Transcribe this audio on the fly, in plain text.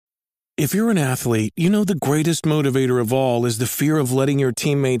If you're an athlete, you know the greatest motivator of all is the fear of letting your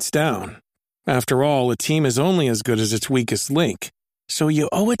teammates down. After all, a team is only as good as its weakest link. So you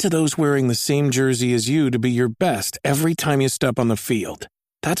owe it to those wearing the same jersey as you to be your best every time you step on the field.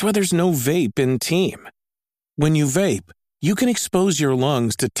 That's why there's no vape in team. When you vape, you can expose your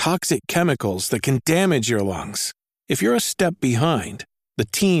lungs to toxic chemicals that can damage your lungs. If you're a step behind, the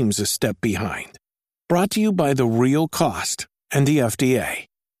team's a step behind. Brought to you by The Real Cost and the FDA.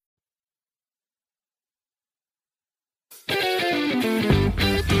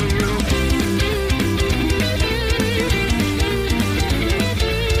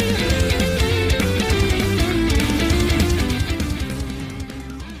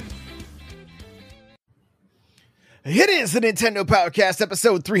 It is the Nintendo Powercast,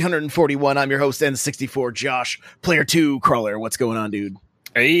 episode 341. I'm your host, N64 Josh. Player 2, Crawler. What's going on, dude?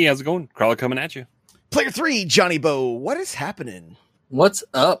 Hey, how's it going? Crawler coming at you. Player 3, Johnny Bo. What is happening? What's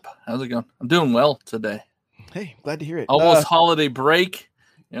up? How's it going? I'm doing well today. Hey, glad to hear it. Almost holiday break,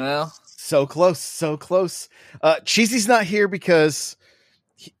 you know? So close, so close. Cheesy's not here because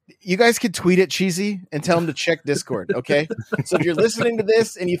you guys could tweet at Cheesy and tell him to check Discord, okay? So if you're listening to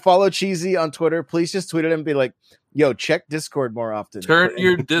this and you follow Cheesy on Twitter, please just tweet at him and be like, yo, check Discord more often. Turn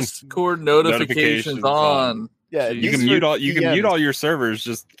your Discord notifications on. Yeah, you can mute all your servers.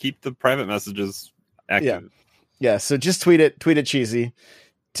 Just keep the private messages active. Yeah. So just tweet at Cheesy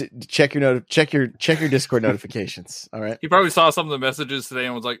to check your Discord notifications. All right. He probably saw some of the messages today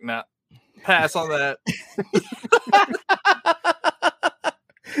and was like, "Nah, pass on that."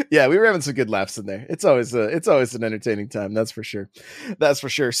 Yeah, we were having some good laughs in there. It's always an entertaining time. That's for sure.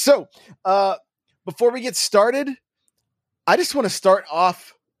 So, before we get started, I just want to start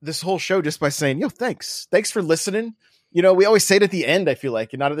off this whole show just by saying, yo, thanks for listening. You know, we always say it at the end, I feel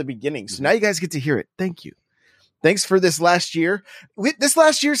like, and not at the beginning. So now you guys get to hear it. Thank you. Thanks for this last year. This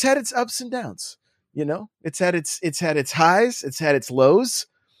last year's had its ups and downs. You know, it's had its highs, it's had its lows,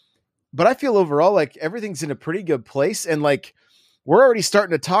 but I feel overall like everything's in a pretty good place. And like, we're already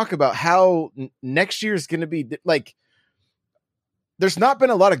starting to talk about how next year is going to be like. There's not been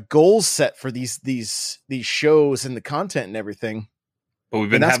a lot of goals set for these shows and the content and everything. But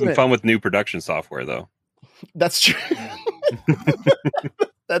we've been having fun with new production software, though. That's true.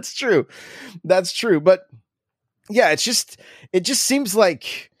 That's true. But yeah, it just seems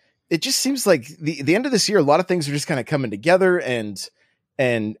like the end of this year, a lot of things are just kind of coming together, and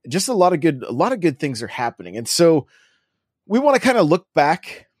just a lot of good things are happening. And so we want to kind of look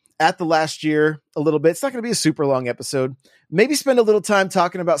back at the last year a little bit. It's not going to be a super long episode. Maybe spend a little time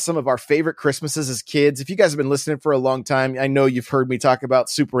talking about some of our favorite Christmases as kids. If you guys have been listening for a long time, I know you've heard me talk about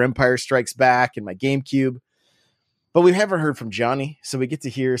Super Empire Strikes Back and my GameCube, but we haven't heard from Johnny. So we get to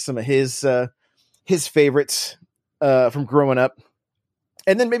hear some of his favorites from growing up,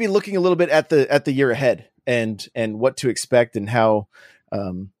 and then maybe looking a little bit at the year ahead and what to expect and how,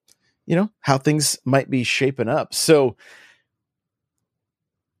 how things might be shaping up. So,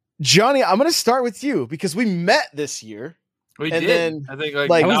 Johnny, I'm going to start with you because we met this year. We and did. Then, I think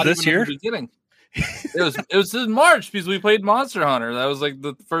like was this year. Beginning. It was in March because we played Monster Hunter. That was like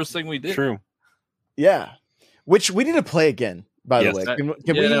the first thing we did. True. Yeah, which we need to play again. By the way,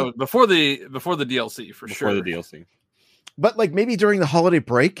 can we? No, before the DLC for sure. Before the DLC, but like maybe during the holiday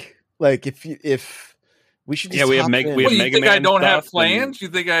break, like if we should. Just we have you Mega think Man I don't have stuff plans? You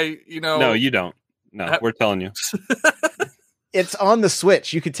think No, you don't. No, we're telling you. It's on the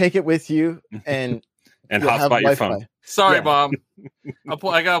Switch. You could take it with you and hotspot your phone. Sorry, Mom.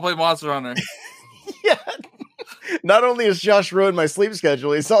 I gotta play Monster Hunter. Yeah. Not only has Josh ruined my sleep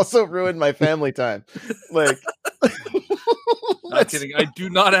schedule, he's also ruined my family time. Like, not kidding. I do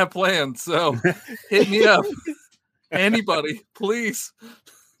not have plans, so hit me up. Anybody, please.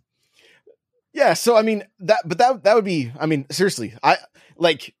 Yeah. So I mean that would be. I mean, seriously,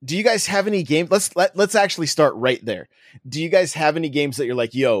 do you guys have any games? Let's actually start right there. Do you guys have any games that you're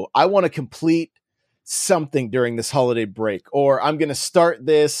like, yo, I want to complete something during this holiday break, or I'm going to start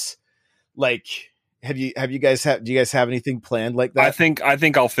this? Like, do you guys have anything planned like that? I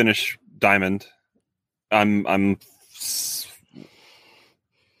think I'll finish Diamond. I'm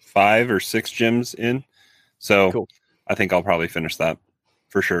 5 or 6 gyms in, so cool. I think I'll probably finish that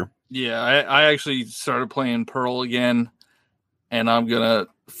for sure. Yeah, I actually started playing Pearl again, and I'm gonna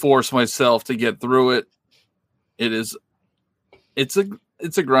force myself to get through it. It's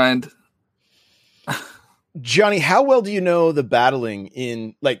a grind. Johnny, how well do you know the battling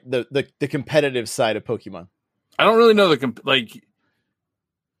in like the competitive side of Pokemon? I don't really know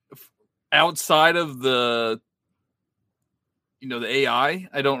outside of the the AI.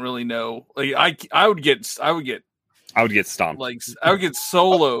 I don't really know. Like I would get I would get stomped. Like I would get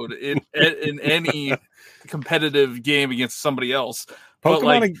soloed in any competitive game against somebody else.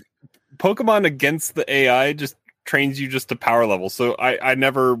 Pokemon against the AI just trains you just to power level. So I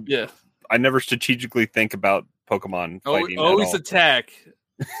never strategically think about Pokemon fighting. Always attack.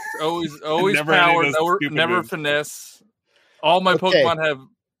 Always power. Never finesse. All my Pokemon have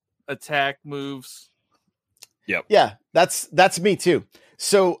attack moves. Yep. Yeah, that's me too.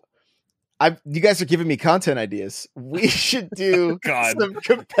 So you guys are giving me content ideas. We should do some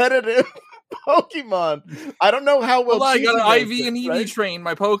competitive Pokemon. I don't know how I got an IV and EV train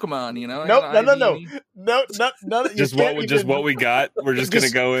my Pokemon, No. Just what we got. We're just gonna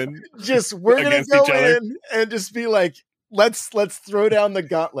go in. We're gonna go in and just be like, let's throw down the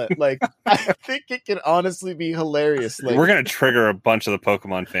gauntlet. Like, I think it can honestly be hilarious. Like, we're gonna trigger a bunch of the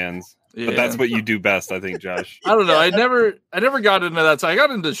Pokemon fans. Yeah. But that's what you do best, I think, Josh. I don't know. I never got into that. So I got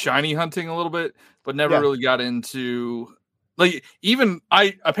into shiny hunting a little bit, but never really got into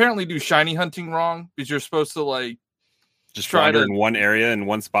I apparently do shiny hunting wrong because you're supposed to just wander in one area in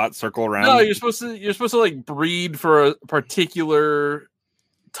one spot, circle around. No, you're supposed to breed for a particular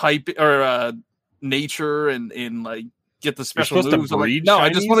type or nature and get the special moves. I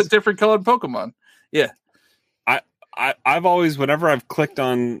just want a different colored Pokemon. Yeah. I've always, whenever I've clicked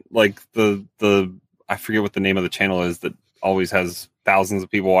on the I forget what the name of the channel is that always has thousands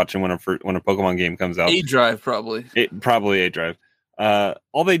of people watching when a Pokemon game comes out. A-Drive probably. Probably A-Drive.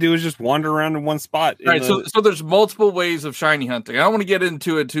 All they do is just wander around in one spot. Right. So there's multiple ways of shiny hunting. I don't want to get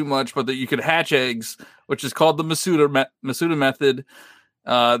into it too much, but that you could hatch eggs, which is called the Masuda method.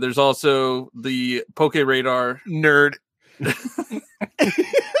 There's also the Poke Radar. Nerd.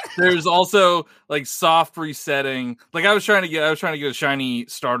 There's also soft resetting. I was trying to get a shiny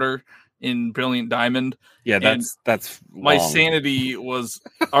starter in Brilliant Diamond. Yeah, that's my sanity was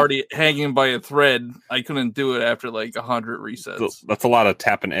already hanging by a thread. I couldn't do it after 100 resets. That's a lot of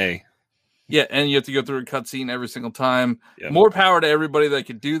tapping A. Yeah, and you have to go through a cutscene every single time. Yep. More power to everybody that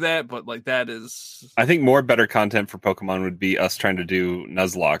could do that, but that is. I think better content for Pokemon would be us trying to do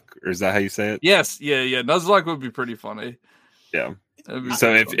Nuzlocke, or is that how you say it? Yes, yeah. Nuzlocke would be pretty funny. Yeah.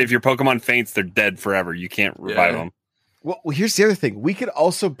 So if your Pokemon faints, they're dead forever. You can't revive them. Well, here's the other thing. We could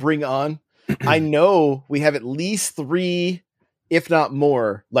also bring on. I know we have at least 3, if not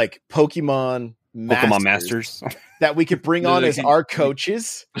more, Pokemon Masters that we could bring on as our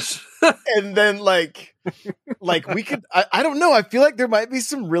coaches, and then we could. I don't know. I feel like there might be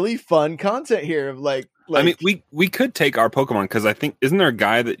some really fun content here. Of I mean, we could take our Pokemon because I think isn't there a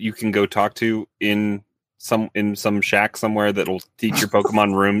guy that you can go talk to in some shack somewhere that'll teach your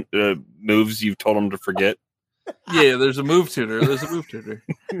Pokemon moves you've told them to forget. Yeah, there's a move tutor.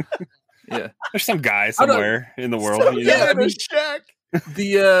 Yeah, there's some guy somewhere in the world. Shack.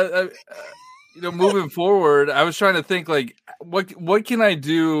 Moving forward, I was trying to think what can I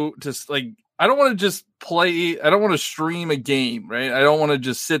do to I don't want to just play. I don't want to stream a game, right? I don't want to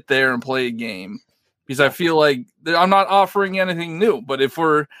just sit there and play a game because I feel like I'm not offering anything new. But if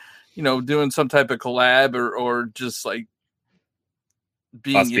we're doing some type of collab or just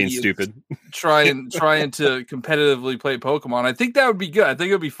being stupid, trying to competitively play Pokemon, I think that would be good. I think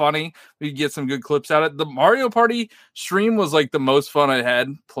it would be funny. We could get some good clips out of it. The Mario Party stream was the most fun I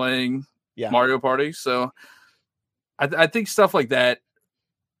had playing Mario Party. So I think stuff like that,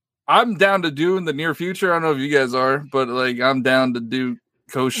 I'm down to do in the near future. I don't know if you guys are, but I'm down to do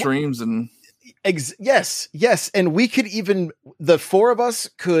co-streams and. Yes, and we could even the 4 of us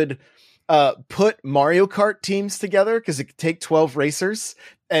could put Mario Kart teams together because it could take 12 racers,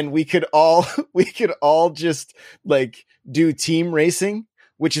 and we could all just do team racing,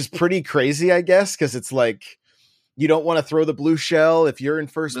 which is pretty crazy, I guess, because it's you don't want to throw the blue shell if you're in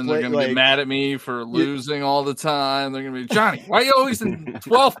first place. They're going to be mad at me for losing all the time. They're going to be Johnny, why are you always in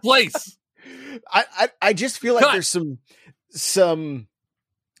 12th place? I just feel like there's some.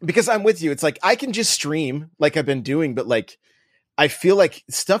 Because I'm with you. It's I can just stream like I've been doing, but I feel like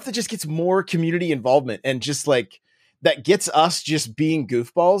stuff that just gets more community involvement and just that gets us just being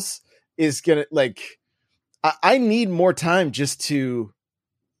goofballs is gonna I need more time just to,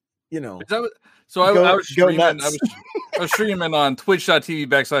 So I was streaming. I was streaming on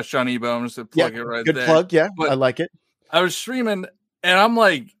twitch.tv/JohnnyEbo. I'm just gonna plug it right there. Good plug, yeah. But I like it. I was streaming and I'm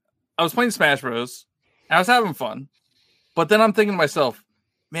I was playing Smash Bros. I was having fun, but then I'm thinking to myself,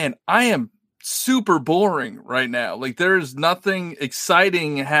 man, I am super boring right now. There's nothing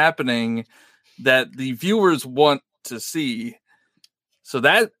exciting happening that the viewers want to see. So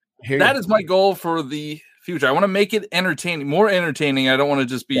that is my goal for the future. I want to make it entertaining, more entertaining. I don't want to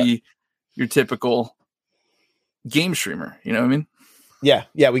just be your typical game streamer. You know what I mean? Yeah.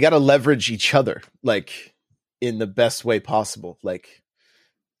 We got to leverage each other. in the best way possible. Like,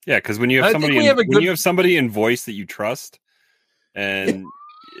 yeah, because when you have somebody in voice that you trust, and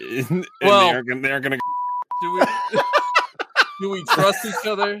they're gonna. Do we trust each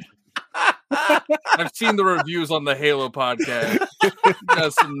other? I've seen the reviews on the Halo podcast.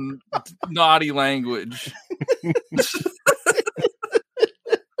 Got some naughty language.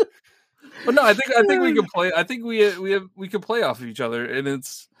 But no, I think we can play. I think we can play off of each other, and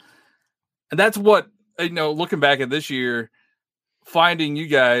that's what, looking back at this year, finding you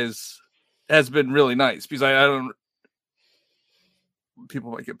guys has been really nice, because I don't.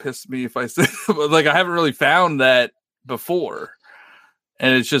 People might get pissed at me if I say, but like I haven't really found that before,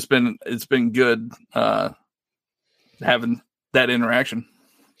 and it's been good having that interaction.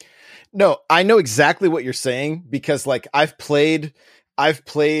 No, I know exactly what you're saying, because like I've played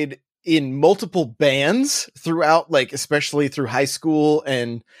in multiple bands throughout, like especially through high school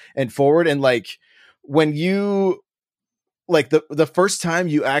and forward, and like when you like the first time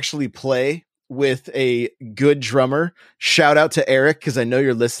you actually play with a good drummer, shout out to Eric, because I know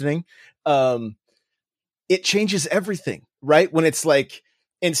you're listening. It changes everything, right? When it's like,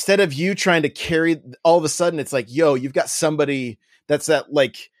 instead of you trying to carry, all of a sudden it's like, yo, you've got somebody that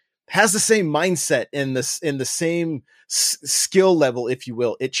like has the same mindset in the same skill level, if you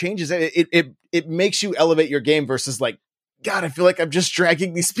will. It changes it makes you elevate your game versus like, God, I feel like I'm just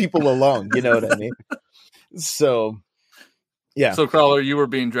dragging these people along. You know what I mean? So yeah. So Crawler, you were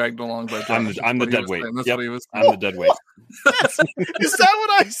being dragged along by Josh. I'm the dead weight. That's yep. what he was. I'm the dead weight. Is that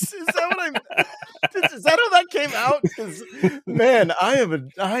how that came out? 'Cause, man, I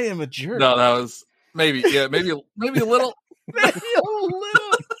am a jerk. No, that was maybe a little. Maybe a little.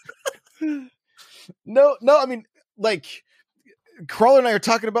 No, I mean, like Crawler and I are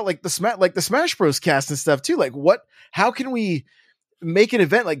talking about like the Smash Bros cast and stuff too. Like, how can we make an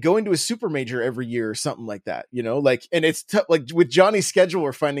event, like going to a super major every year or something like that, like, and it's tough. Like with Johnny's schedule,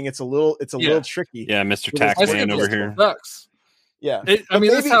 we're finding it's a little tricky. Yeah, Mr. Taxman over here sucks. Yeah, that's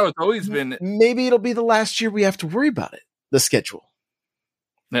how it's always been. Maybe it'll be the last year we have to worry about it. The schedule.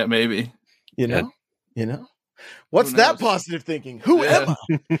 Yeah, maybe. You know. What's that positive thinking? Who am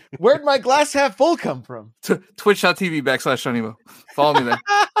I? Where'd my glass half full come from? Twitch.tv/Johnnybo. Follow me there.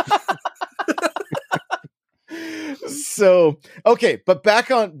 So okay, but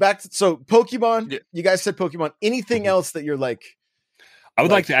so Pokemon. Yeah. You guys said Pokemon. Anything else that you're like? I would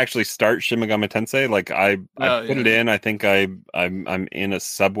like to actually start Shin Megami Tensei. Like I put it in. I think I'm in a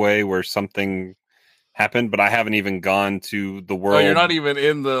subway where something happened, but I haven't even gone to the world. Oh, you're not even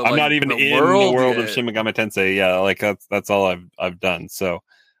in the. I'm not even in the world of Shin Megami Tensei. Yeah, like that's all I've done. So,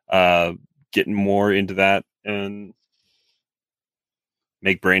 getting more into that and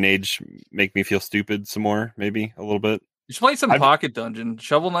make Brain Age make me feel stupid some more, maybe a little bit. You should play some Pocket Dungeon,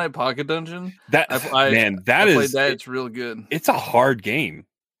 Shovel Knight Pocket Dungeon. It's real good. It's a hard game.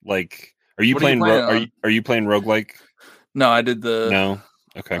 Like, are you playing roguelike? No, I did the no.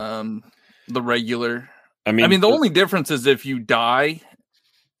 Okay. The regular. I mean, the only difference is if you die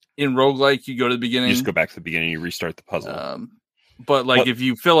in roguelike, you go to the beginning. You just go back to the beginning. You restart the puzzle. But if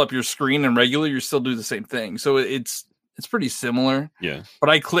you fill up your screen in regular, you still do the same thing. So it's pretty similar. Yeah.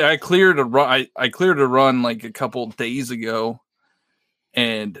 But I cleared a run. I cleared a run like a couple days ago,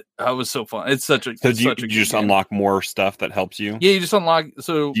 and that was so fun. It's such a. So do you just game. Unlock more stuff that helps you? Yeah, you just unlock.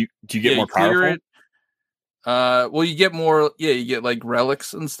 So do you get more powerful? Well, you get more. Yeah, you get like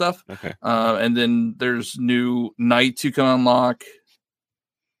relics and stuff. Okay. And then there's new knights you can unlock,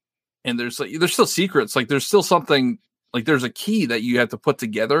 and there's still secrets. Like there's still something. Like there's a key that you have to put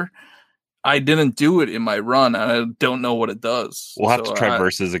together. I didn't do it in my run, and I don't know what it does. We'll have to try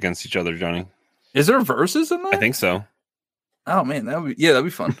verses against each other, Johnny. Is there verses in that? I think so. Oh man, that'd be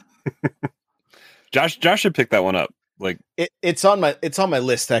fun. Josh should pick that one up. Like it's on my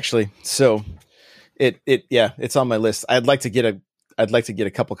list actually. So it's on my list. I'd like to get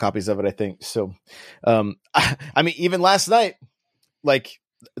a couple copies of it, I think. So I mean, even last night, like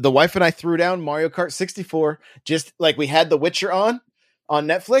the wife and I threw down Mario Kart 64, just like we had The Witcher on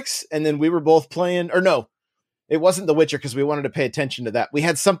Netflix, and then we were both playing, or no, it wasn't The Witcher because we wanted to pay attention to that. We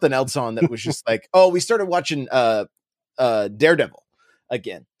had something else on that was just like, we started watching Daredevil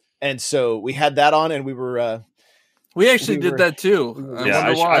again. And so we had that on, and we were we actually did that too.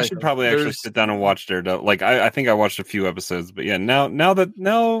 I should probably actually sit down and watch Daredevil. Like I think I watched a few episodes, but yeah, now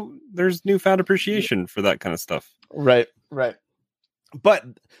there's newfound appreciation for that kind of stuff. Right. But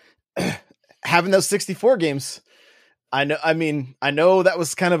having those 64 games, I know that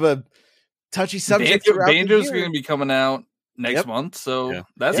was kind of a touchy subject. Banjo's going to be coming out next month, so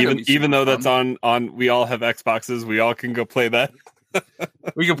that's even though that's on. We all have Xboxes. We all can go play that.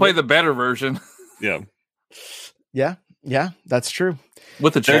 We can play the better version. Yeah. Yeah, that's true.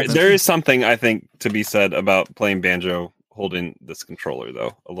 With the there is something I think to be said about playing banjo holding this controller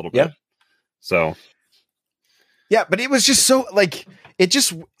though a little bit. Yeah. So. Yeah, but it was just so like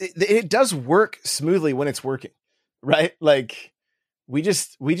it does work smoothly when it's working, right? Like we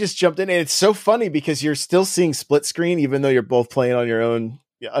just jumped in, and it's so funny because you're still seeing split screen even though you're both playing on your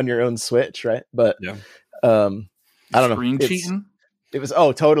own Switch, right? But yeah, I don't know. Screen cheating? It was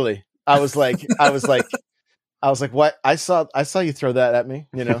totally. I was like, what? I saw you throw that at me,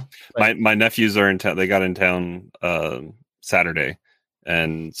 you know. Like, my nephews are in town. They got in town Saturday,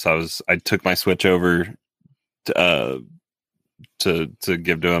 and so I took my Switch over to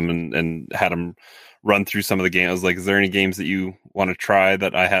give to him and had him run through some of the games. I was like, is there any games that you want to try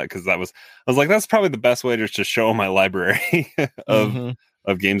that I had? Because I was like, that's probably the best way to just show my library of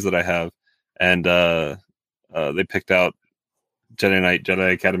games that I have. And they picked out Jedi Knight,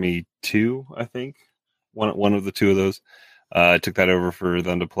 Jedi Academy 2, I think. One of the two of those. I took that over for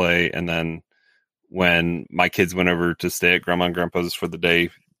them to play. And then when my kids went over to stay at Grandma and Grandpa's for the day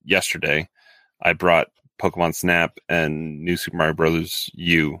yesterday, I brought Pokemon Snap and New Super Mario Brothers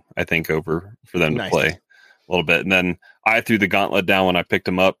U, I think, over for them to play a little bit. And then I threw the gauntlet down when I picked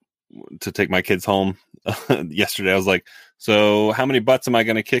them up to take my kids home yesterday. I was like, so how many butts am I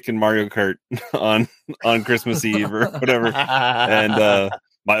going to kick in Mario Kart on Christmas Eve or whatever? And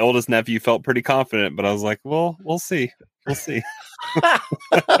my oldest nephew felt pretty confident, but I was like, well, we'll see. We'll see.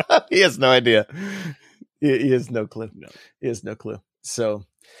 He has no idea. He has no clue. No. He has no clue. So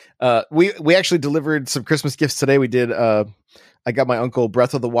we actually delivered some Christmas gifts today. We did. I got my uncle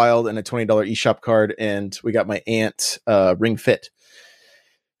Breath of the Wild and a $20 eShop card, and we got my aunt Ring Fit.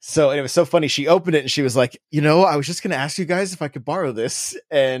 So and it was so funny. She opened it and she was like, I was just going to ask you guys if I could borrow this,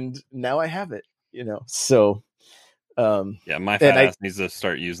 and now I have it. So. My fat ass needs to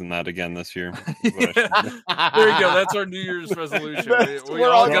start using that again this year. There you go. That's our New Year's resolution.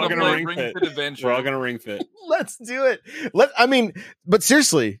 We're all going to play Ring Fit Adventure. We're all going to Ring Fit. Let's do it. But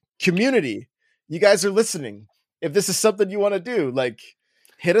seriously, community, you guys are listening. If this is something you want to do, like,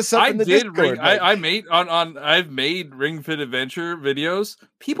 hit us up in the Discord. I've made Ring Fit Adventure videos.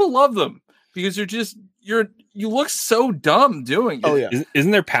 People love them because you look so dumb doing it. Oh yeah.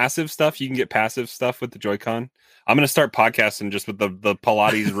 Isn't there passive stuff? You can get passive stuff with the Joy-Con. I'm going to start podcasting just with the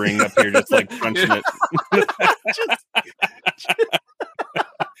Pilates ring up here, just like crunching it.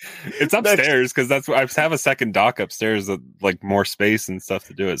 It's upstairs because that's I have a second dock upstairs that like more space and stuff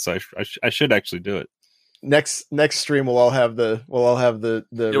to do it. So I should actually do it. Next stream we'll all have the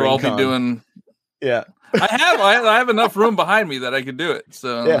You'll all be doing. Yeah, I have enough room behind me that I could do it.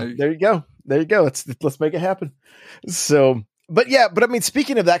 So yeah, there you go. Let's make it happen. So. But I mean,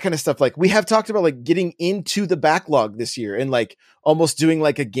 speaking of that kind of stuff, like we have talked about like getting into the backlog this year and like almost doing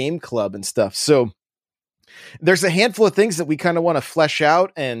like a game club and stuff. So there's a handful of things that we kind of want to flesh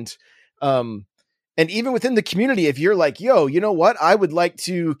out. And even within the community, if you're like, yo, you know what, I would like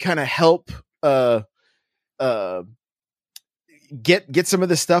to kind of help, get some of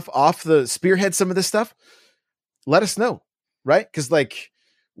this stuff off spearhead some of this stuff, let us know. Right. Cause like,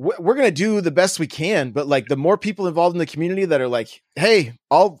 we're going to do the best we can, but like the more people involved in the community that are like, hey,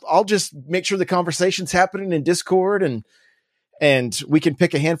 I'll just make sure the conversation's happening in Discord and we can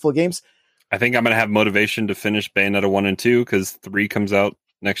pick a handful of games. I think I'm going to have motivation to finish Bayonetta 1 and 2 because 3 comes out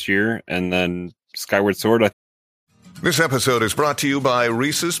next year, and then Skyward Sword. This episode is brought to you by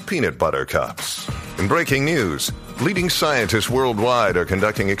Reese's Peanut Butter Cups. In breaking news, leading scientists worldwide are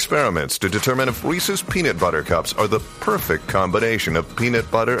conducting experiments to determine if Reese's Peanut Butter Cups are the perfect combination of peanut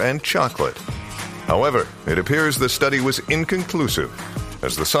butter and chocolate. However, it appears the study was inconclusive,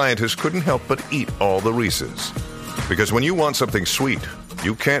 as the scientists couldn't help but eat all the Reese's. Because when you want something sweet,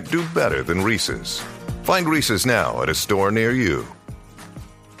 you can't do better than Reese's. Find Reese's now at a store near you.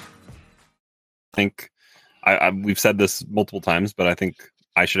 I think we've said this multiple times, but I think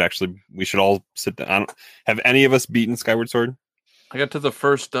we should all sit down. Have any of us beaten Skyward Sword? I got to the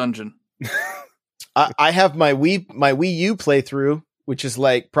first dungeon. I have my Wii U playthrough, which is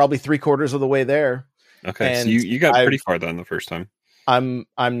like probably 3/4 of the way there. Okay, and so you got pretty far then the first time. I'm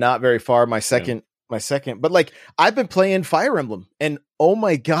not very far. My second, but like I've been playing Fire Emblem, and oh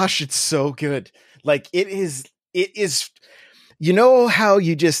my gosh, it's so good. Like it is. You know how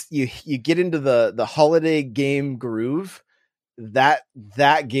you just you get into the holiday game groove? That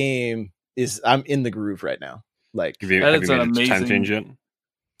game is, I'm in the groove right now. Like have you made a time change yet?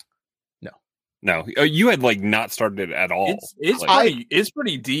 No. Oh, you had like not started it at all. It's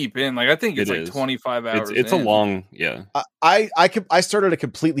pretty deep in. Like I think it's like 25 hours. It's a long, yeah. I started a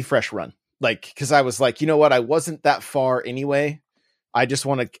completely fresh run, like because I was like, you know what, I wasn't that far anyway. I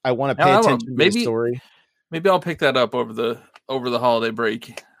want to pay attention to the story. Maybe I'll pick that up over the holiday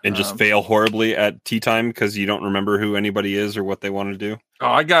break. And just fail horribly at tea time because you don't remember who anybody is or what they want to do.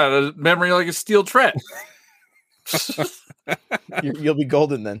 Oh, I got a memory like a steel trap. You'll be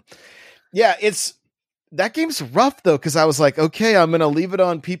golden then. Yeah, that game's rough though, because I was like, okay, I'm gonna leave it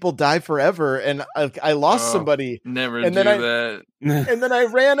on People Die Forever, and I lost somebody. Never and do then that. And then I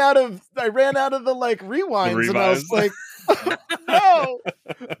ran out of the like rewinds, and I was like, no.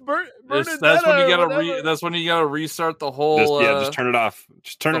 That's when you gotta restart the whole. Just turn it off.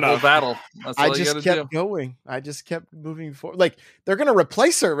 Just turn it off. Battle. That's all I just kept going. I just kept moving forward. Like they're gonna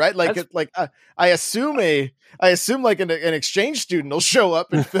replace her, right? Like I assume like an exchange student will show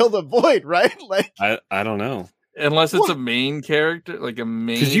up and fill the void, right? Like I don't know, unless it's a main character, like a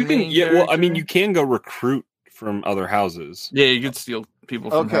main. Because you can, well, I mean, you can go recruit from other houses. Yeah, you could steal people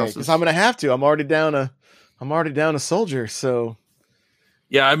from houses. Because I'm gonna have to. I'm already down a soldier. So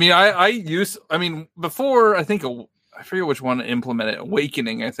yeah, I mean, before I think I forget which one implemented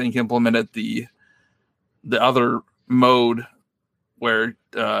Awakening. I think implemented the other mode where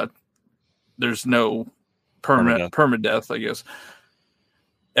there's no permadeath, I guess.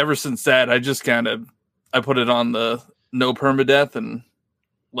 Ever since that, I just I put it on the no permadeath and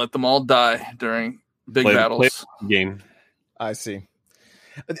let them all die during big battles. Game. I see.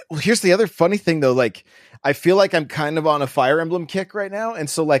 Well, here's the other funny thing though. Like, I feel like I'm kind of on a Fire Emblem kick right now, and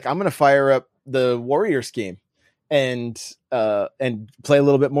so like I'm gonna fire up the Warriors game and play a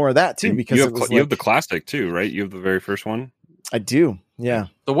little bit more of that too, because you have the classic too, right? You have the very first one. I do. Yeah.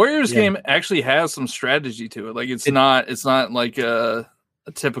 The Warriors game actually has some strategy to it. Like it's not like a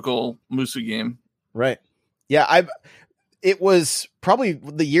typical Musu game. Right. Yeah. It was probably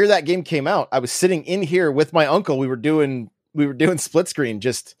the year that game came out. I was sitting in here with my uncle. We were doing split screen.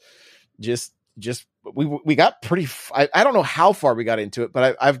 We got pretty, I don't know how far we got into it,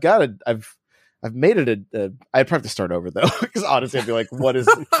 but I've made it I'd probably have to start over though, because honestly I'd be like, what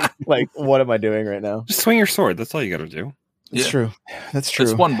am I doing right now? Just swing your sword. That's all you got to do. That's true. That's true.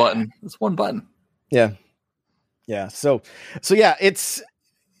 It's one button. Yeah. Yeah. So yeah, it's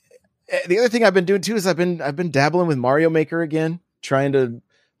the other thing I've been doing too is I've been dabbling with Mario Maker again, trying to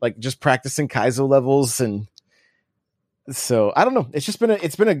like just practicing Kaizo levels. And so I don't know. It's been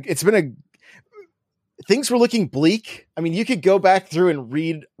a things were looking bleak. I mean, you could go back through and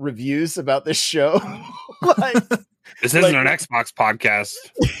read reviews about this show. This isn't an Xbox podcast.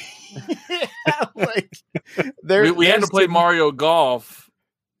 Yeah, we had to play Mario Golf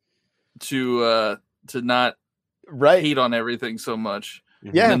to not hate on everything so much.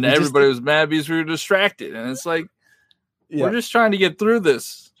 Yeah, and everybody was mad because we were distracted, and it's like we're just trying to get through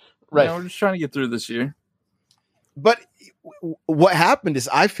this. Right, we're just trying to get through this year. But what happened is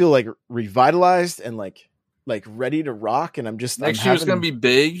I feel like revitalized and like ready to rock, and I'm just next year's going to be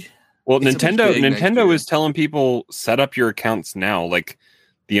big. Well, Nintendo is telling people set up your accounts now. Like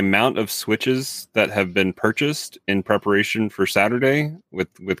the amount of Switches that have been purchased in preparation for Saturday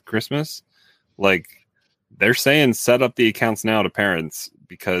with Christmas, like they're saying set up the accounts now to parents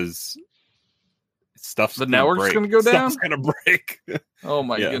because the network's going to go down. Stuff's going to break. Oh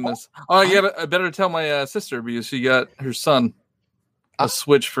my goodness! Oh, I better tell my sister because she got her son a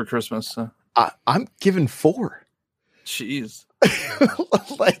Switch for Christmas. So. I'm giving 4. Jeez.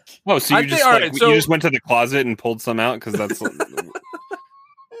 So you just went to the closet and pulled some out because that's.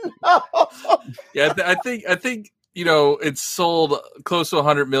 Yeah, I think it's sold close to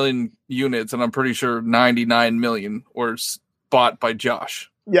 100 million units, and I'm pretty sure 99 million were bought by Josh.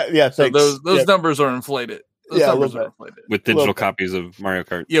 Yeah. So those numbers are inflated. With digital copies of Mario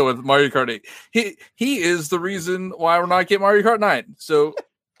Kart. Yeah, with Mario Kart 8. He is the reason why we're not getting Mario Kart 9. So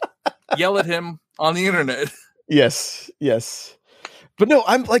yell at him on the internet. Yes. But no,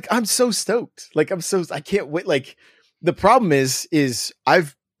 I'm so stoked. Like I can't wait. Like the problem is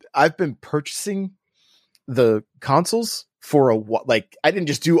I've been purchasing the consoles for I didn't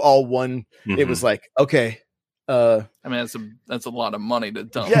just do all one. Mm-hmm. It was like, okay. I mean, that's a lot of money to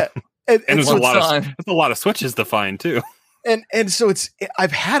dump. Yeah. And there's a lot of Switches to find too. And so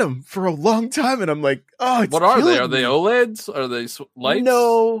I've had them for a long time, and I'm like, oh, what are they? Are they OLEDs? Are they lights?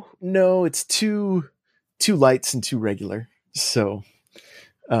 No, it's two lights and 2 regular. So,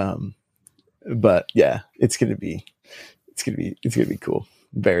 but yeah, it's gonna be cool.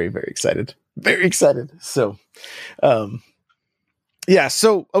 Very, very excited. Very excited. So, yeah.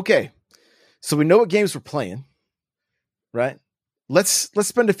 So okay, so we know what games we're playing, right? Let's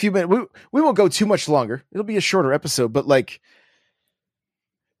spend a few minutes. We won't go too much longer. It'll be a shorter episode, but like,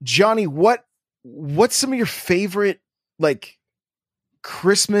 Johnny, what's some of your favorite like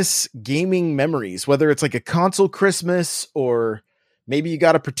Christmas gaming memories? Whether it's like a console Christmas or maybe you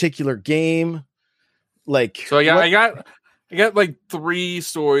got a particular game. Like, so I got like 3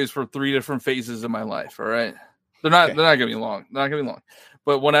 stories for 3 different phases of my life. All right, they're not gonna be long. Not gonna be long.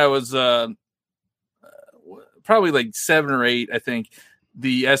 But when I was probably like 7 or 8, I think,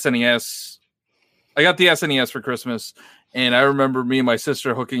 the SNES. I got the SNES for Christmas, and I remember me and my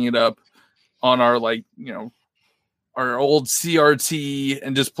sister hooking it up on our, like, you know, our old CRT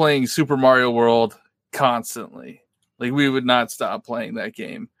and just playing Super Mario World constantly. Like, we would not stop playing that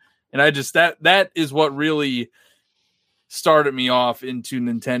game. And I just, that is what really started me off into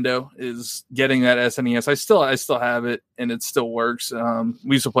Nintendo, is getting that SNES. I still have it, and it still works.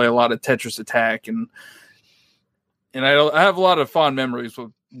 We used to play a lot of Tetris Attack, and I have a lot of fond memories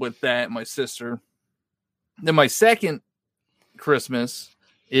with that and my sister. Then my second Christmas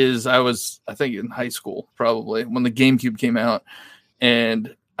is, I think in high school, probably, when the GameCube came out,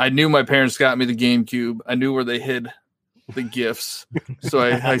 and I knew my parents got me the GameCube. I knew where they hid the gifts, so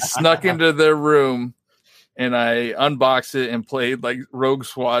I snuck into their room and I unboxed it and played like Rogue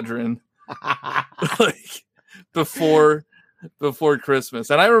Squadron, like before Christmas.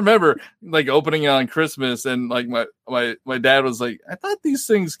 And I remember like opening it on Christmas, and like my dad was like, "I thought these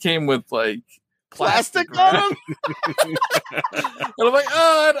things came with like plastic on them." And I'm like,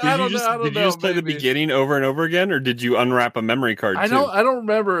 "Oh, I don't know." Did you just play the beginning over and over again, or did you unwrap a memory card? I don't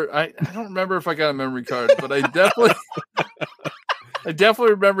remember. I don't remember if I got a memory card, but I definitely I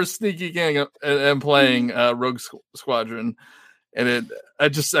definitely remember sneaking in and playing Rogue Squadron. And I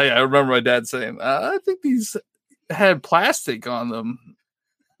remember my dad saying, "I think these had plastic on them."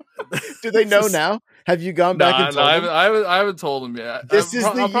 Do they know now? Have you gone back and told them? I haven't told them yet. This is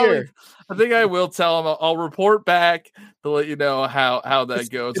the year. I think I will tell them. I'll report back to let you know how that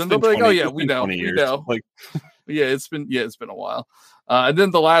goes. And they'll be like, "Oh yeah, we know. Like, yeah, it's been a while." And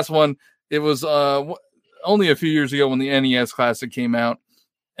then the last one, it was only a few years ago when the NES Classic came out,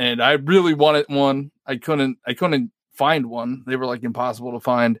 and I really wanted one. I couldn't find one. They were like impossible to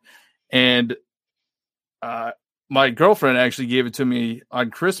find, and my girlfriend actually gave it to me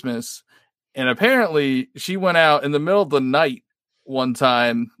on Christmas, and apparently she went out in the middle of the night one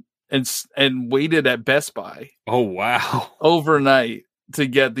time and waited at Best Buy. Oh wow! Overnight to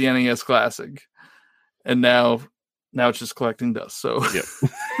get the NES Classic, and now it's just collecting dust. So, yep.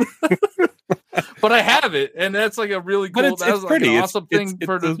 But I have it, and that's like a really cool. It's like pretty. An awesome thing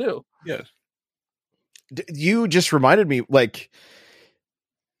for her to do. Yeah. You just reminded me, like,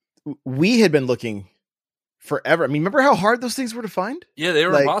 we had been looking forever. I mean, remember how hard those things were to find? Yeah, they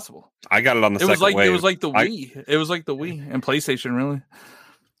were impossible. I got it on the second wave. It was like the Wii. It was like the Wii and PlayStation, really.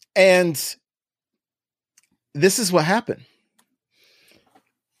 And this is what happened.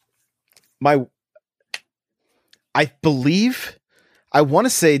 I believe, I want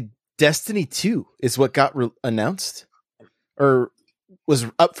to say Destiny 2 is what got announced or was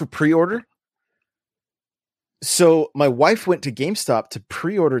up for pre-order. So my wife went to GameStop to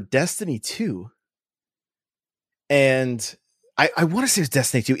pre-order Destiny 2. And I want to say it was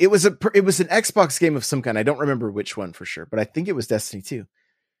Destiny 2. It was an Xbox game of some kind. I don't remember which one for sure, but I think it was Destiny 2.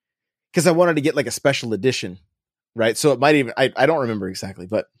 Because I wanted to get like a special edition, right? So it might even, I don't remember exactly,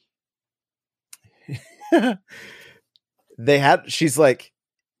 but she's like,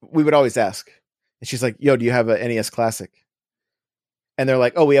 we would always ask. And she's like, "Yo, do you have a NES Classic?" And they're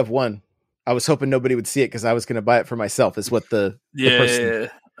like, "Oh, we have one. I was hoping nobody would see it because I was going to buy it for myself," is what the person,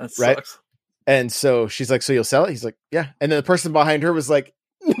 that right? Sucks. And so she's like, "So you'll sell it?" He's like, "Yeah." And then the person behind her was like,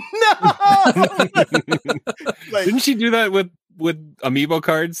 "No!" Like, didn't she do that with Amiibo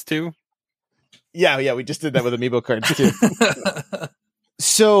cards too? Yeah, we just did that with Amiibo cards too.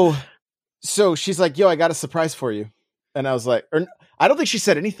 So she's like, "Yo, I got a surprise for you." And I was like, I don't think she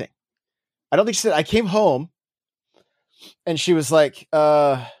said anything. I came home and she was like,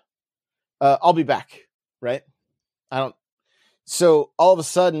 "I'll be back." Right. So all of a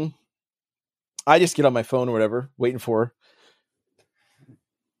sudden I just get on my phone or whatever, waiting for her.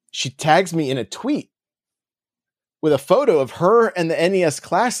 She tags me in a tweet with a photo of her and the NES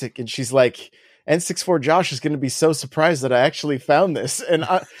Classic. And she's like, "N64 Josh is going to be so surprised that I actually found this." And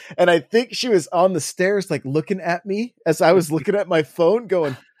I think she was on the stairs, like looking at me as I was looking at my phone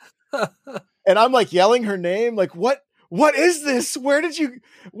going, and I'm like yelling her name. Like, what is this? Where did you,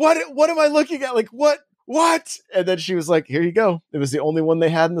 what am I looking at? Like, what? And then she was like, "Here you go." It was the only one they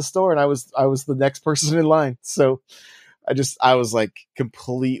had in the store. And I was the next person in line. So I was like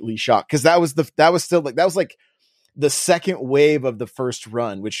completely shocked. Cause that was like the second wave of the first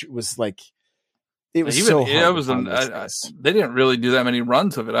run, which was like, it was so hard. They didn't really do that many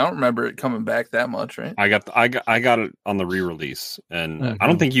runs of it. I don't remember it coming back that much, right? I got it on the re-release, and I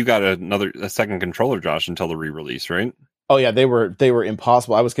don't think you got a second controller, Josh, until the re-release, right? Oh yeah, they were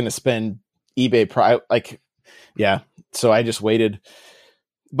impossible. I was going to spend eBay yeah. So I just waited,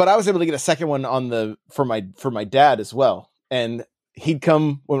 but I was able to get a second one for my dad as well. And he'd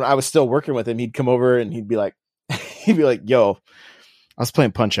come when I was still working with him. He'd come over and he'd be like, yo, I was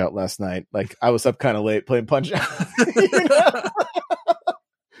playing Punch Out last night. Like I was up kind of late playing Punch Out.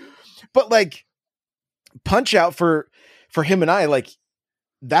 But like Punch Out for him and I, like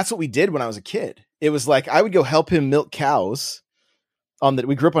that's what we did when I was a kid. It was like I would go help him milk cows I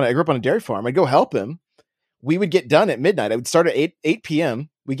grew up on a dairy farm. I'd go help him. We would get done at midnight. I would start at 8 p.m.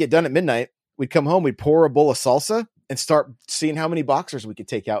 We'd get done at midnight. We'd come home. We'd pour a bowl of salsa and start seeing how many boxers we could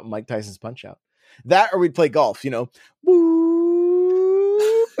take out in Mike Tyson's Punch Out. That or we'd play golf, you know.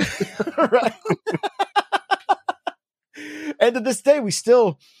 Woo! Right. And to this day, we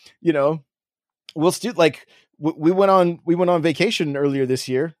still, you know, we'll still like we went on vacation earlier this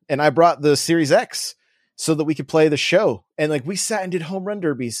year, and I brought the Series X so that we could play the show. And like we sat and did home run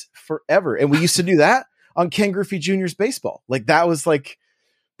derbies forever. And we used to do that on Ken Griffey Jr.'s baseball. Like that was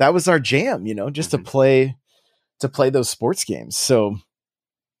our jam, you know, just to play those sports games. So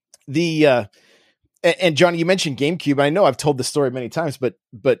and Johnny, you mentioned GameCube. I know I've told this story many times, but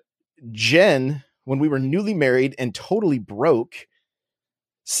Jen, when we were newly married and totally broke,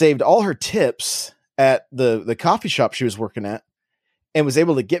 saved all her tips at the coffee shop she was working at and was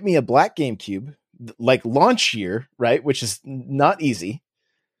able to get me a black GameCube, like launch year, right? Which is not easy.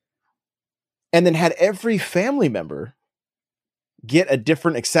 And then had every family member get a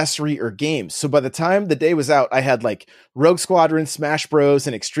different accessory or game. So by the time the day was out, I had like Rogue Squadron, Smash Bros,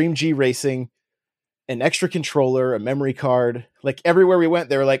 and Extreme G Racing, an extra controller, a memory card. Like everywhere we went,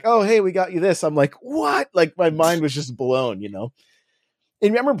 they were like, "Oh, hey, we got you this." I'm like, "What?" Like my mind was just blown, you know?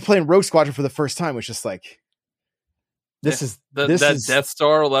 And I remember playing Rogue Squadron for the first time, was just like, that Death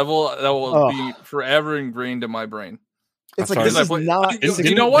Star level that will be forever ingrained in my brain. It's like, this is not.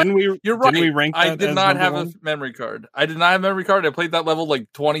 You know what? You're right. We rank I did not have one? a memory card. I did not have a memory card. I played that level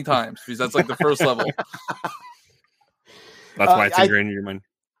like 20 times because that's like the first level. That's why it's ingrained in your mind.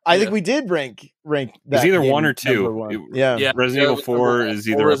 I think we did rank that. It's either one or two. One. Yeah. Resident Evil 4 is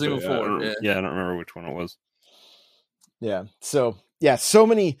either Resident Evil 4. Yeah, I don't remember which one it was. Yeah. So yeah, so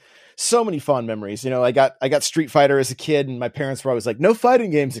many fond memories. You know, I got Street Fighter as a kid, and my parents were always like, "No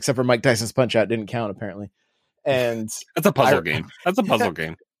fighting games except for Mike Tyson's Punch Out." Didn't count apparently. And that's a puzzle game. That's a puzzle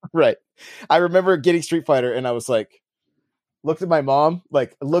game. Right. I remember getting Street Fighter, and I was like, looked at my mom,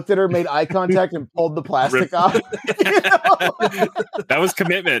 like looked at her, made eye contact, and pulled the plastic off. You know? That was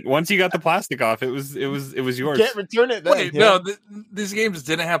commitment. Once you got the plastic off, it was yours. Can't return it then. Wait, no, these games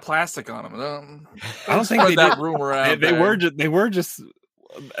didn't have plastic on them. I don't think that rumor out. They were just.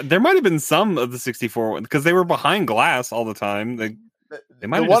 There might have been some of the 64 because they were behind glass all the time. They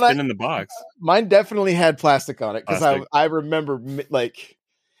might have just been in the box. Mine definitely had plastic on it because I remember like,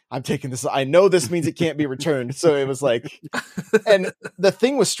 I'm taking this. I know this means it can't be returned. So it was like, and the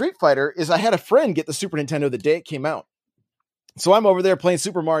thing with Street Fighter is I had a friend get the Super Nintendo the day it came out. So I'm over there playing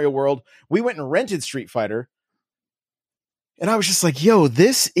Super Mario World. We went and rented Street Fighter. And I was just like, yo,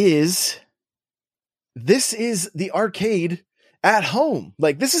 this is the arcade at home.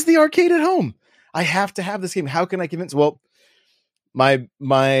 Like, this is the arcade at home. I have to have this game. How can I convince? Well, I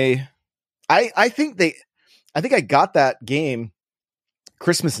think I got that game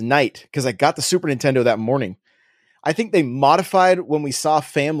Christmas night because I got the Super Nintendo that morning. I think they modified when we saw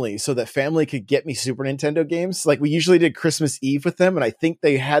family so that family could get me Super Nintendo games. Like we usually did Christmas Eve with them. And I think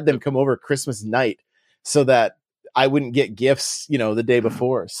they had them come over Christmas night so that I wouldn't get gifts, you know, the day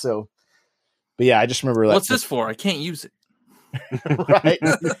before. So, but yeah, I just remember what's this for? I can't use it. Right.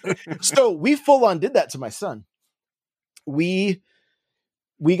 So we full on did that to my son. We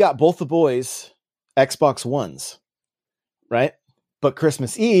got both the boys Xbox Ones, right? But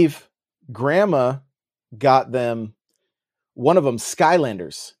Christmas Eve, Grandma got them, one of them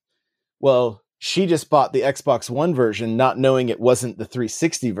Skylanders. Well, she just bought the Xbox One version, not knowing it wasn't the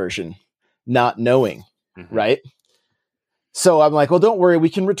 360 version, not knowing, right? So I'm like, well, don't worry, we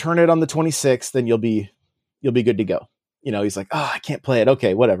can return it on the 26th, and you'll be good to go. You know, he's like, oh, I can't play it.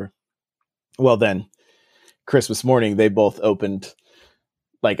 Okay, whatever. Well, then Christmas morning, they both opened,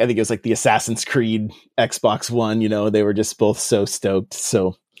 like, I think it was like the Assassin's Creed Xbox One, you know, they were just both so stoked.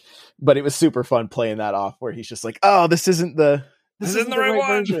 So, but it was super fun playing that off where he's just like, oh, this isn't the right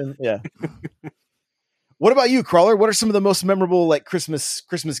version. Yeah. What about you, Crawler? What are some of the most memorable, like, Christmas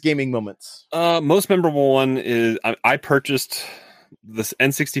gaming moments? Most memorable one is I purchased this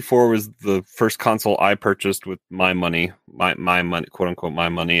N64 was the first console I purchased with my money, my money, quote unquote, my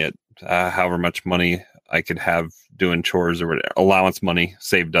money at however much money I could have doing chores or whatever, allowance money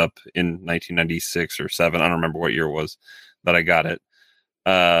saved up in 1996 or 7. I don't remember what year it was that I got it.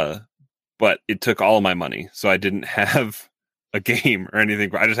 But but it took all of my money, so I didn't have a game or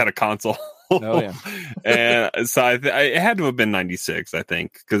anything. I just had a console. Oh yeah. And so it had to have been 96, I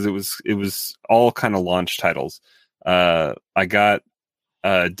think, because it was all kind of launch titles. I got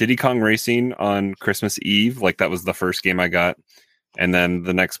Diddy Kong Racing on Christmas Eve, like that was the first game I got, and then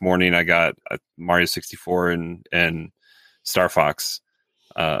the next morning I got Mario 64 and Star Fox.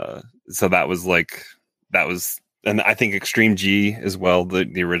 So that was, and I think Extreme G as well,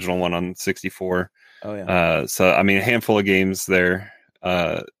 the original one on 64. Oh yeah. So I mean, a handful of games there.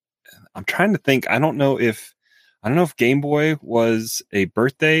 I'm trying to think. I don't know if Game Boy was a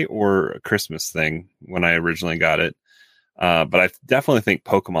birthday or a Christmas thing when I originally got it. But I definitely think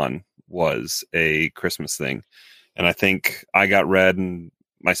Pokemon was a Christmas thing. And I think I got Red, and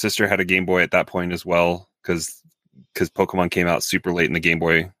my sister had a Game Boy at that point as well, because Pokemon came out super late in the Game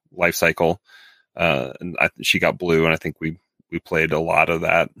Boy life cycle. And she got Blue, and I think we played a lot of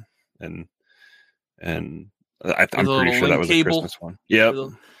that. And I'm pretty sure that was a Christmas one. Yep.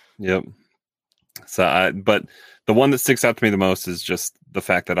 So, but the one that sticks out to me the most is just the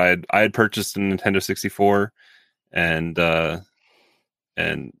fact that I had purchased a Nintendo 64 and didn't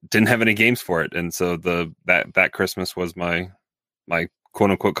have any games for it, and so that Christmas was my quote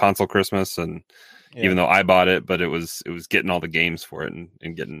unquote console Christmas, and even though I bought it, but it was getting all the games for it and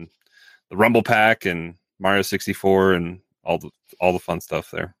getting the Rumble Pack and Mario 64 and all the fun stuff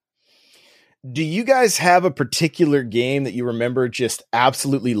there. Do you guys have a particular game that you remember just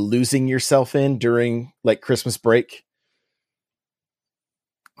absolutely losing yourself in during like Christmas break?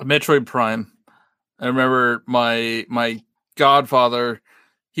 Metroid Prime. I remember my godfather,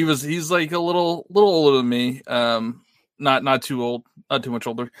 he's like a little older than me. Not too old, not too much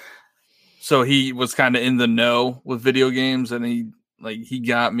older. So he was kind of in the know with video games, and he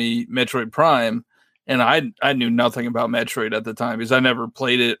got me Metroid Prime. And I knew nothing about Metroid at the time because I never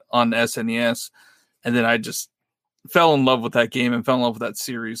played it on SNES. And then I just fell in love with that game and fell in love with that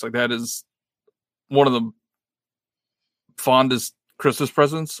series. Like, that is one of the fondest Christmas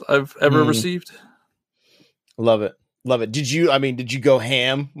presents I've ever received. Love it. Did you go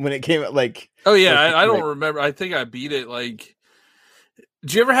ham when it came out? Like, oh yeah, I don't remember. I think I beat it. Like,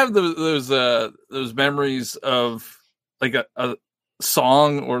 do you ever have those memories of like a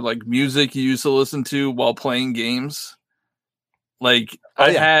song or like music you used to listen to while playing games? Like,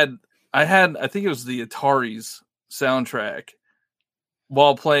 I had I think it was the Atari's soundtrack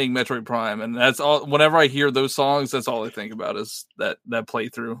while playing Metroid Prime, and that's all. Whenever I hear those songs, that's all I think about is that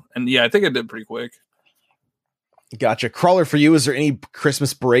playthrough. And yeah, I think I did pretty quick. Gotcha. Crawler, for you, is there any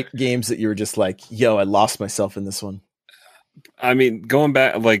Christmas break games that you were just like, yo, I lost myself in this one? I mean, going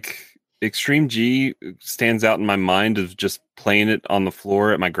back, like, Extreme G stands out in my mind of just playing it on the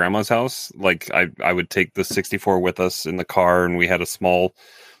floor at my grandma's house. Like, I would take the 64 with us in the car, and we had a small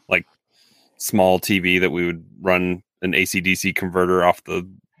TV that we would run an AC/DC converter off the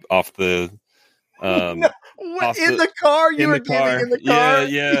in the car? You were getting in the car?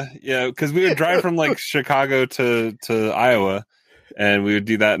 Yeah. Because we would drive from like Chicago to Iowa, and we would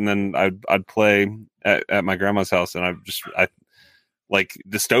do that, and then I'd play at my grandma's house, and I like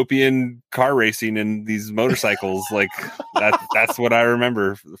dystopian car racing and these motorcycles. Like that's what I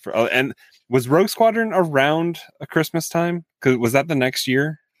remember. And was Rogue Squadron around a Christmas time? Because was that the next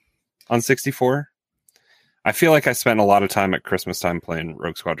year on 64? I feel like I spent a lot of time at Christmas time playing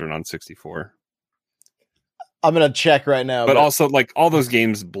Rogue Squadron on 64. I'm going to check right now. But also, like, all those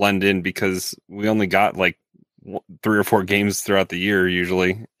games blend in because we only got like 3 or 4 games throughout the year,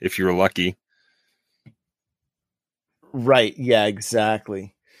 usually, if you were lucky. Right. Yeah,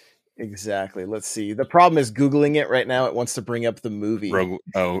 exactly. Let's see. The problem is Googling it right now. It wants to bring up the movie.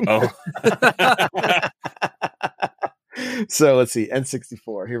 Oh. So let's see.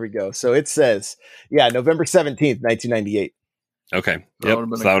 N64. Here we go. So it says, November 17th, 1998. Okay. Yep. So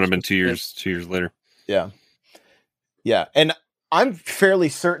that would have been 2 years. 2 years later. Yeah. Yeah. And I'm fairly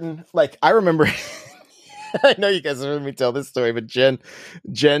certain, like, I remember, I know you guys have heard me tell this story, but Jen,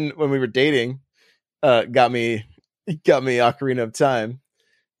 when we were dating, got me Ocarina of Time.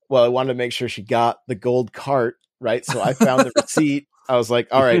 Well, I wanted to make sure she got the gold cart, right? So I found the receipt. I was like,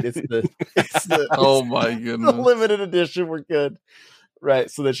 all right, it's the oh my goodness, the limited edition. We're good. Right.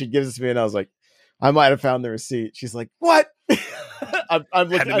 So then she gives it to me, and I was like, I might have found the receipt. She's like, what? I'm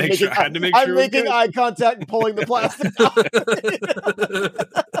making eye contact and pulling the plastic out.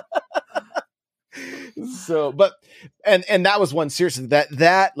 So, but, and that was one, seriously,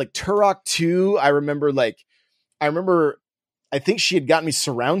 that like Turok 2, I remember, I think she had gotten me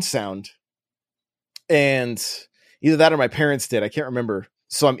surround sound, and either that or my parents did. I can't remember.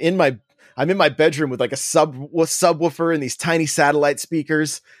 So I'm in my bedroom with like a subwoofer and these tiny satellite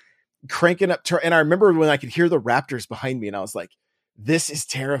speakers. cranking up, and I remember when I could hear the Raptors behind me, and I was like, "This is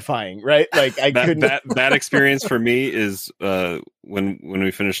terrifying!" Right? Like I couldn't. That experience for me is when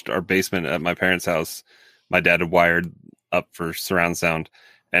we finished our basement at my parents' house. My dad had wired up for surround sound,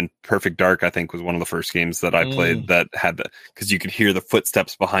 and Perfect Dark, I think, was one of the first games that I played that had because you could hear the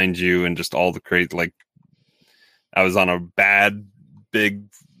footsteps behind you and just all the crazy. Like I was on a bad big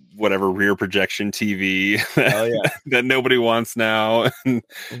whatever rear projection TV that nobody wants now, and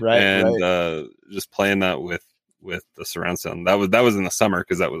just playing that with the surround sound. That was in the summer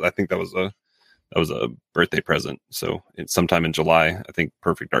because I think that was a birthday present. So it's sometime in July, I think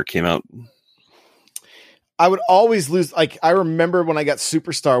Perfect Dark came out. I would always lose. Like I remember when I got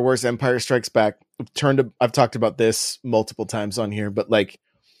Super Star Wars Empire Strikes Back. I've talked about this multiple times on here, but like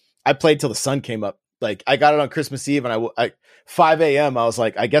I played till the sun came up. Like I got it on Christmas Eve, and I 5 a.m. I was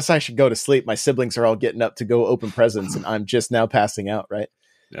like, I guess I should go to sleep. My siblings are all getting up to go open presents, and I'm just now passing out. Right.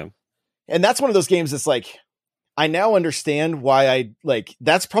 Yeah. And that's one of those games that's like, I now understand why I like.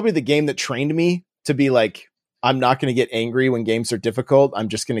 That's probably the game that trained me to be like, I'm not going to get angry when games are difficult. I'm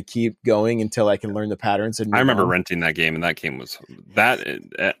just going to keep going until I can learn the patterns. And I remember renting that game, and that game was that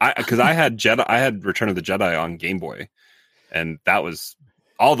because I had Return of the Jedi on Game Boy, and that was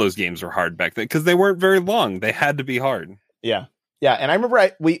all those games were hard back then because they weren't very long. They had to be hard. Yeah, yeah. And I remember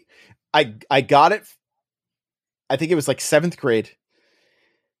I got it. I think it was like 7th grade.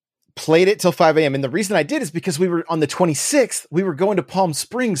 Played it till 5 a.m. And the reason I did is because we were on the 26th. We were going to Palm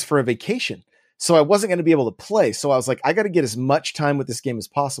Springs for a vacation. So I wasn't going to be able to play. So I was like, I got to get as much time with this game as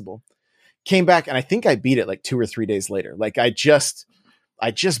possible. Came back, and I think I beat it like 2 or 3 days later. Like I just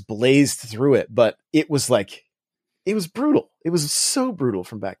blazed through it, but it was brutal. It was so brutal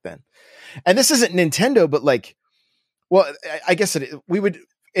from back then. And this isn't Nintendo, but like, well, I guess we would,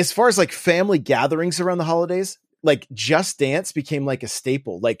 as far as like family gatherings around the holidays, like Just Dance became like a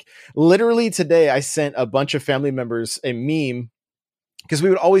staple. Like literally today I sent a bunch of family members a meme because we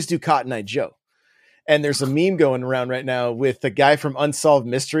would always do Cotton Eye Joe. And there's a meme going around right now with the guy from Unsolved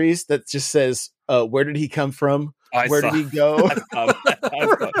Mysteries that just says, where did he come from? Where did he go? Did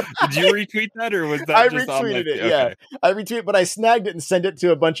you retweet that, or was that I just retweeted it? Okay. Yeah, I retweeted, but I snagged it and sent it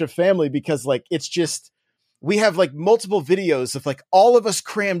to a bunch of family because like, it's just, we have like multiple videos of like all of us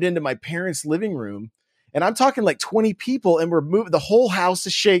crammed into my parents' living room. And I'm talking like 20 people, and we're moving, the whole house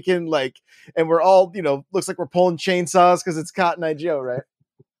is shaking, like, and we're all, looks like we're pulling chainsaws because it's Cotton Eye Joe, right?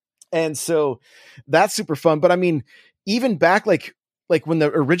 And so that's super fun. But I mean, even back like when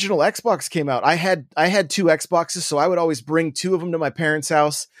the original Xbox came out, I had 2 Xboxes, so I would always bring 2 of them to my parents'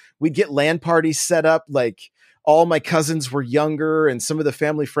 house. We'd get LAN parties set up. Like all my cousins were younger, and some of the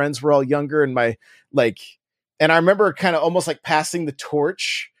family friends were all younger. And and I remember kind of almost like passing the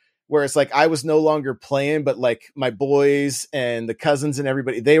torch, where it's like I was no longer playing, but like my boys and the cousins and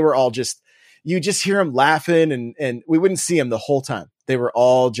everybody, they were all just, you just hear them laughing, and we wouldn't see them the whole time. They were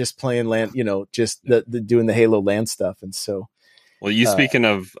all just playing LAN, just the doing the Halo LAN stuff. And so, well, you speaking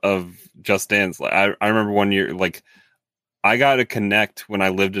of Just Dance, I remember one year, like I got to connect when I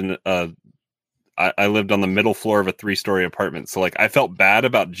lived in I lived on the middle floor of a 3-story apartment. So like I felt bad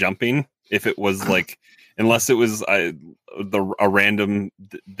about jumping if it was like, unless it was a random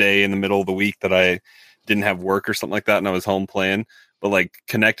day in the middle of the week that I didn't have work or something like that, and I was home playing. But like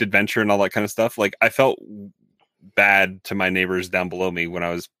Connect Adventure and all that kind of stuff, like I felt bad to my neighbors down below me when I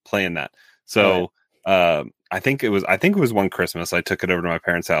was playing that. So I think it was one Christmas I took it over to my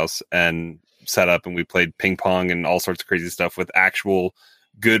parents' house and set up, and we played ping pong and all sorts of crazy stuff with actual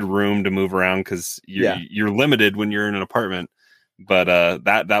good room to move around because you're limited when you're in an apartment. But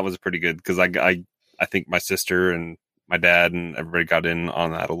that was pretty good because I think my sister and my dad and everybody got in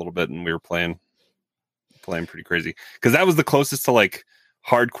on that a little bit, and we were playing pretty crazy because that was the closest to like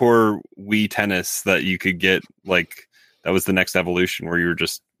hardcore Wii tennis that you could get. Like that was the next evolution where you were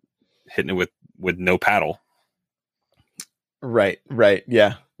just hitting it with no paddle. Right.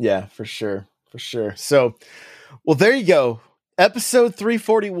 Yeah, for sure. So, well, there you go. Episode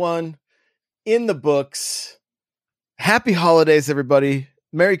 341 in the books. Happy holidays, everybody.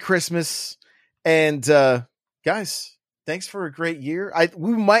 Merry Christmas. And guys, thanks for a great year.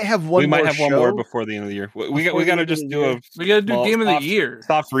 We might have one more before the end of the year. We got to just do Game of the Year.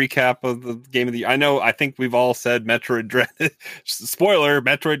 Soft recap of the Game of the Year. I think we've all said Metroid Dread. Spoiler,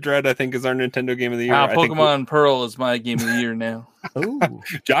 Metroid Dread I think is our Nintendo Game of the Year. Pokemon Pearl is my Game of the Year now. Ooh.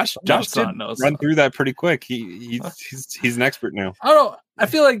 Josh did run through that pretty quick. He's an expert now. I don't know. I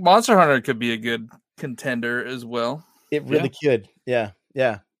feel like Monster Hunter could be a good contender as well. It really could. Yeah.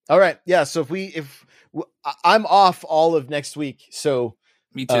 All right. Yeah. So if I'm off all of next week, so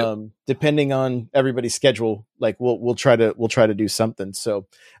Me too. Depending on everybody's schedule, like we'll try to do something. So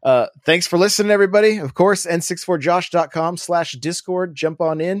thanks for listening, everybody. Of course, n64josh.com/discord. Jump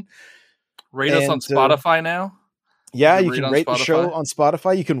on in. Rate us on Spotify now. Yeah, you can rate the show on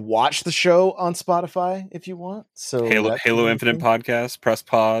Spotify. You can watch the show on Spotify if you want. So Halo Infinite podcast, press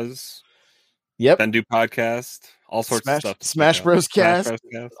pause. Yep. Then do podcast, all sorts of stuff. Smash Bros. Cast,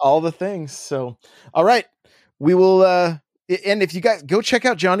 all the things. So, all right, we will. And if you guys go check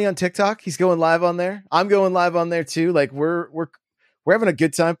out Johnny on TikTok, he's going live on there. I'm going live on there too. Like we're having a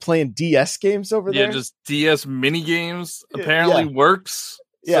good time playing DS games over there. Yeah, just DS mini games apparently works.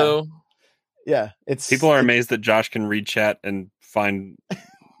 Yeah. So yeah, people are amazed that Josh can read chat and find.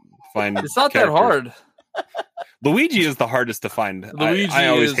 It's not that hard. Luigi is the hardest to find. Luigi I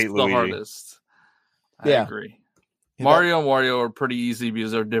always is hate the Luigi. hardest. I agree. Mario and Wario are pretty easy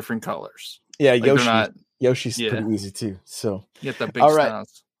because they're different colors. Yeah, like Yoshi's pretty easy too. So you get that big all right,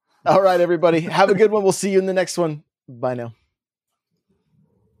 everybody, have a good one. We'll see you in the next one. Bye now.